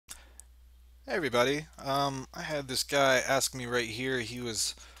Hey everybody. I had this guy ask me right here. He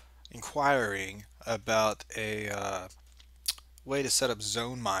was inquiring about a way to set up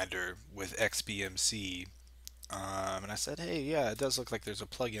Zoneminder with XBMC. And I said, hey, yeah, it does look like there's a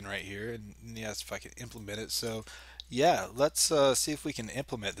plugin right here, and he asked if I can implement it. So, yeah, let's see if we can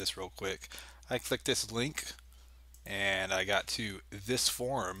implement this real quick. I clicked this link, and I got to this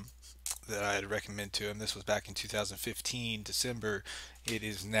form that I'd recommend to him. This was back in 2015, December. It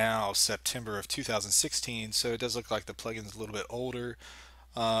is now September of 2016, so it does look like the plugin's a little bit older.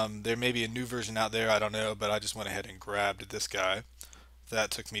 There may be a new version out there, I don't know, but I just went ahead and grabbed this guy.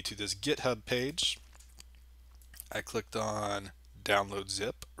 That took me to this GitHub page. I clicked on download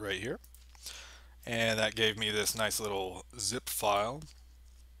zip right here, and that gave me this nice little zip file.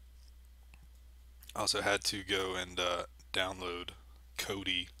 Also had to go and download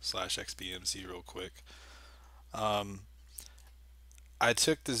Kodi slash XBMC real quick. Um, I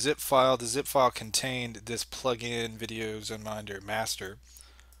took the zip file. The zip file contained this plugin video Zoneminder master.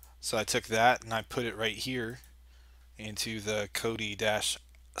 So I took that and I put it right here into the Kodi dash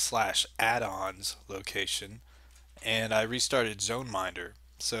slash add-ons location, and I restarted Zoneminder.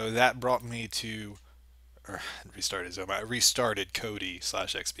 So that brought me to, or restarted Zoneminder, I restarted Kodi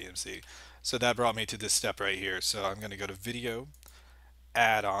slash XBMC. So that brought me to this step right here. So I'm going to go to video,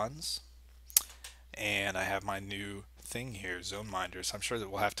 add-ons, and I have my new thing here, Zoneminder. So I'm sure that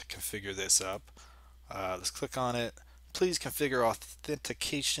we'll have to configure this up. Let's click on it. Please configure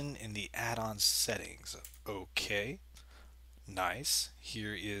authentication in the add-on settings. Okay, nice.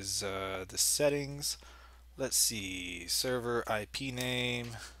 Here is the settings. Let's see, server IP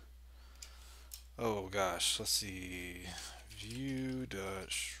name. Oh gosh, let's see,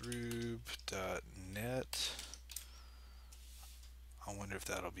 view.shroob.net. I wonder if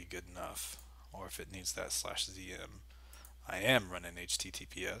that'll be good enough, or if it needs that /zm. I am running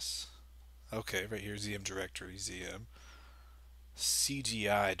HTTPS. Okay, right here, ZM directory, ZM.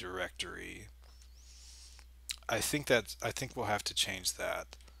 CGI directory. I think we'll have to change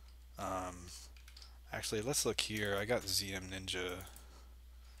that. Um, Actually, let's look here. I got ZM Ninja.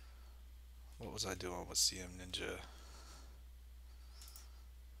 What was I doing with ZM Ninja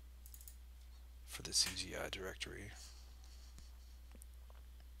for the CGI directory?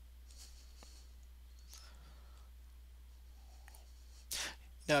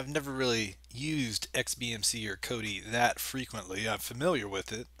 Now, I've never really used XBMC or Kodi that frequently. I'm familiar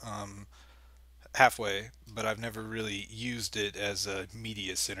with it, halfway, but I've never really used it as a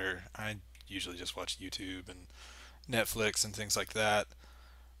media center. I usually just watch YouTube and Netflix and things like that.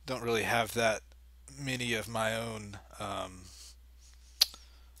 Don't really have that many of my own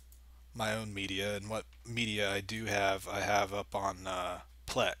media, and what media I have up on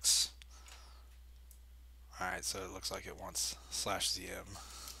Plex. Alright, so it looks like it wants /zm.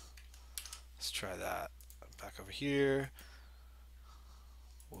 Let's try that. Back over here,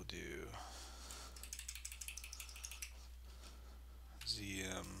 we'll do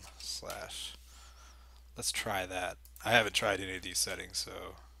zm slash. Let's try that. I haven't tried any of these settings,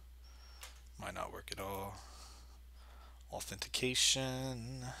 so might not work at all.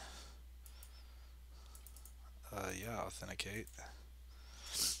 Authentication. Yeah, authenticate.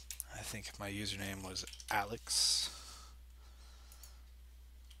 I think my username was Alex,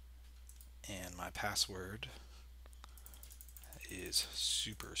 and my password is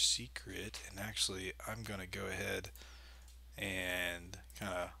super secret. And actually, I'm going to go ahead and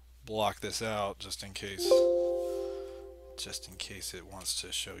kind of block this out just in case it wants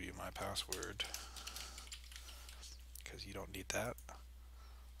to show you my password, because you don't need that.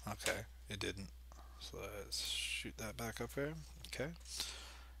 Okay, it didn't. So let's shoot that back up there. Okay.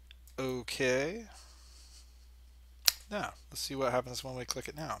 Okay. Now, let's see what happens when we click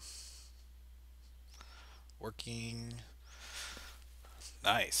it now. Working.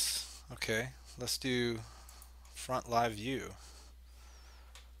 Nice. Okay, let's do front live view.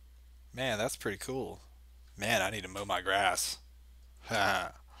 Man, that's pretty cool. Man, I need to mow my grass.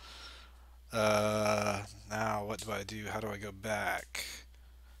 Now what do I do? How do I go back?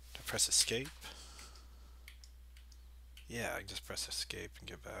 Do I press escape? Yeah, I can just press escape and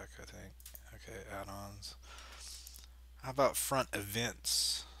get back, I think. Okay, add-ons. How about front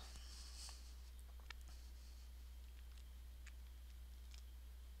events?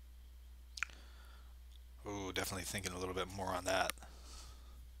 Ooh, definitely thinking a little bit more on that.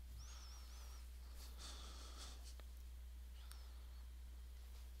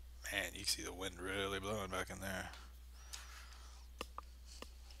 Man, you can see the wind really blowing back in there.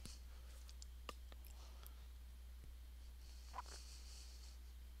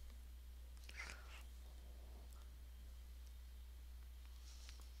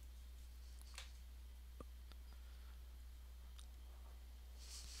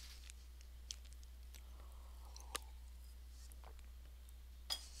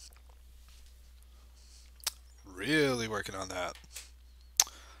 working on that.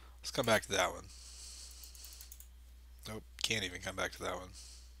 Let's come back to that one. Nope, can't even come back to that one.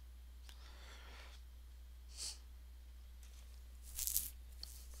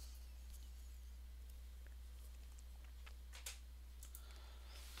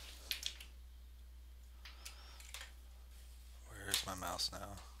 Where's my mouse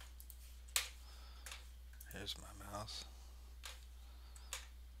now? Here's my mouse.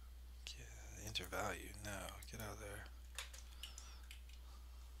 Enter value. No, get out of there.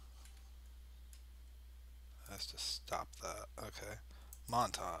 Has to stop that. Okay.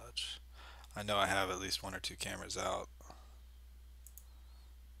 Montage. I know I have at least one or two cameras out.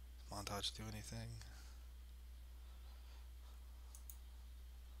 Does montage do anything?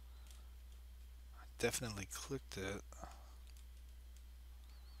 I definitely clicked it.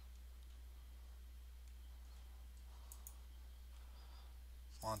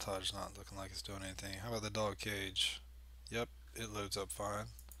 Montage not looking like it's doing anything. How about the dog cage? Yep, it loads up fine.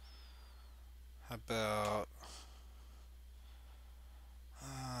 How about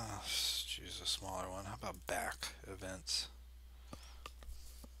choose a smaller one. How about back events?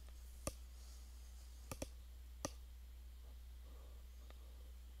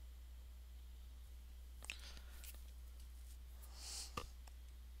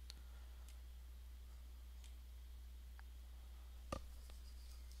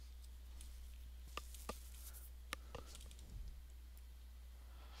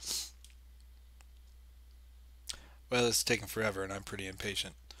 Well, it's taking forever, and I'm pretty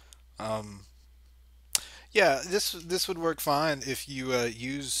impatient. Um, yeah, this would work fine if you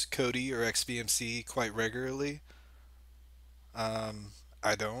use Kodi or XBMC quite regularly.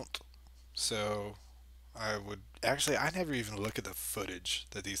 I don't, so I would actually. I never even look at the footage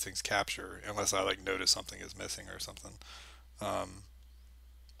that these things capture unless I like notice something is missing or something. Um,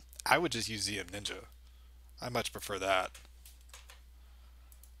 I would just use ZM Ninja. I much prefer that.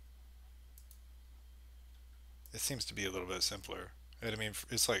 It seems to be a little bit simpler. And I mean,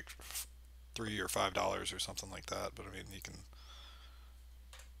 it's like $3 or $5 or something like that. But I mean, you can,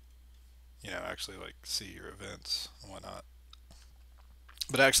 actually like see your events and whatnot.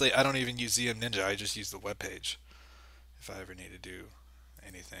 But actually, I don't even use ZM Ninja. I just use the web page if I ever need to do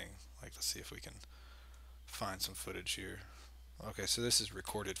anything. Like, let's see if we can find some footage here. Okay, so this is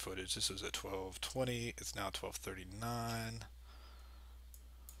recorded footage. This was at 12:20. It's now 12:39. I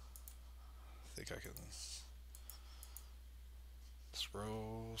think I can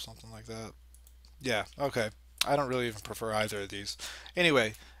scroll something like that. Yeah, okay. I don't really even prefer either of these.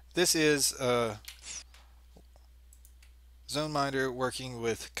 Anyway, this is Zoneminder working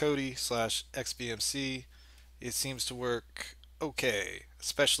with Kodi slash XBMC. It seems to work okay,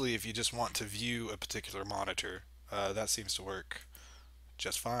 especially if you just want to view a particular monitor. That seems to work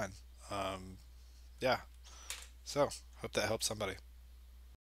just fine. Yeah, so hope that helps somebody.